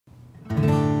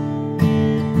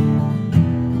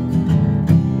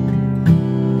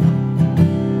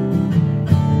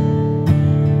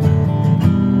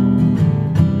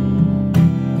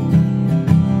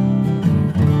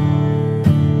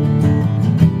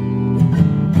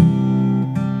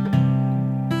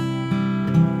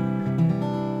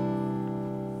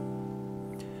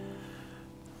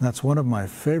That's one of my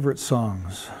favorite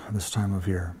songs this time of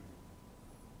year.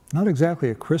 Not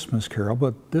exactly a Christmas carol,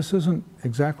 but this isn't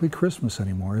exactly Christmas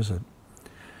anymore, is it?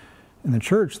 In the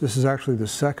church, this is actually the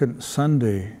second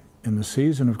Sunday in the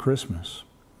season of Christmas.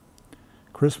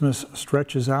 Christmas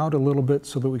stretches out a little bit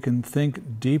so that we can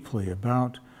think deeply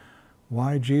about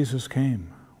why Jesus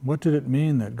came. What did it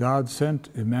mean that God sent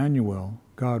Emmanuel,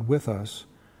 God with us,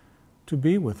 to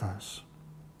be with us?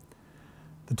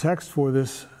 The text for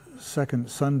this second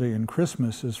Sunday in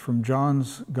Christmas is from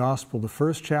John's Gospel, the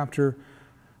first chapter,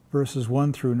 verses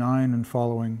 1 through 9 and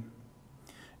following.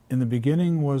 In the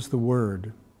beginning was the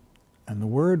Word, and the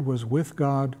Word was with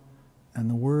God, and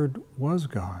the Word was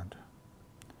God.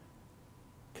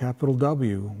 Capital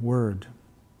W, Word.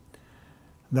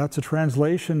 That's a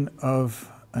translation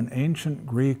of an ancient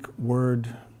Greek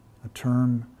word, a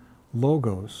term,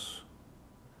 logos,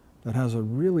 that has a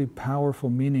really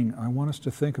powerful meaning I want us to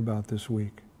think about this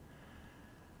week.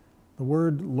 The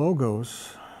word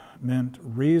logos meant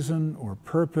reason or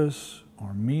purpose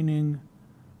or meaning,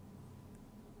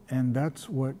 and that's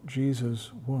what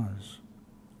Jesus was.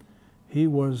 He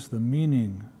was the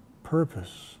meaning,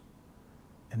 purpose,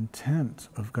 intent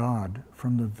of God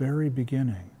from the very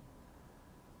beginning.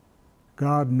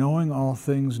 God, knowing all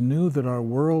things, knew that our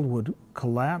world would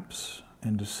collapse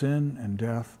into sin and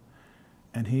death,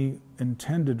 and He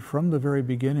intended from the very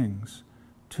beginnings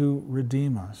to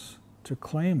redeem us, to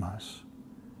claim us,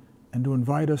 and to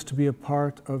invite us to be a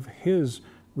part of His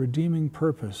redeeming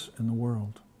purpose in the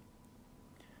world.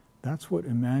 That's what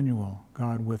Emmanuel,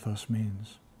 God with us,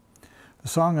 means. The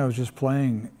song I was just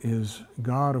playing is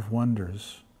God of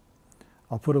Wonders.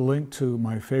 I'll put a link to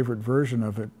my favorite version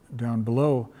of it down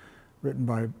below, written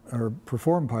by, or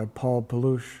performed by Paul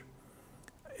Peluche.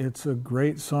 It's a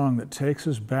great song that takes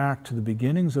us back to the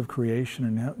beginnings of creation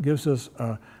and gives us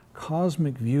a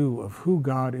cosmic view of who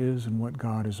God is and what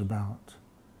God is about,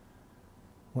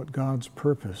 what God's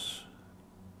purpose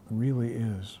really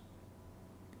is.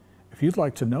 If you'd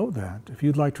like to know that, if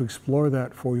you'd like to explore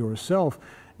that for yourself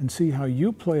and see how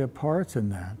you play a part in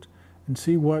that, and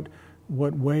see what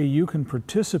way you can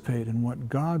participate in what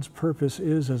God's purpose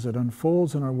is as it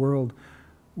unfolds in our world,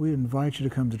 we invite you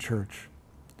to come to church.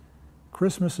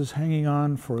 Christmas is hanging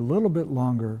on for a little bit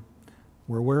longer.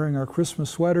 We're wearing our Christmas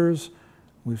sweaters.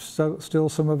 We've still,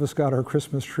 some of us got our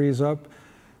Christmas trees up.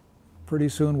 Pretty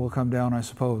soon we'll come down, I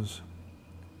suppose.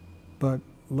 But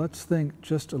let's think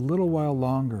just a little while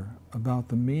longer about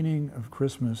the meaning of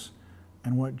Christmas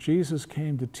and what Jesus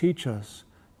came to teach us,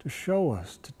 to show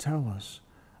us, to tell us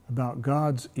about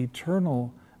God's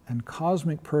eternal and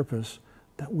cosmic purpose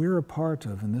that we're a part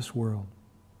of in this world.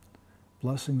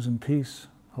 Blessings and peace.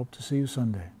 Hope to see you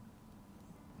Sunday.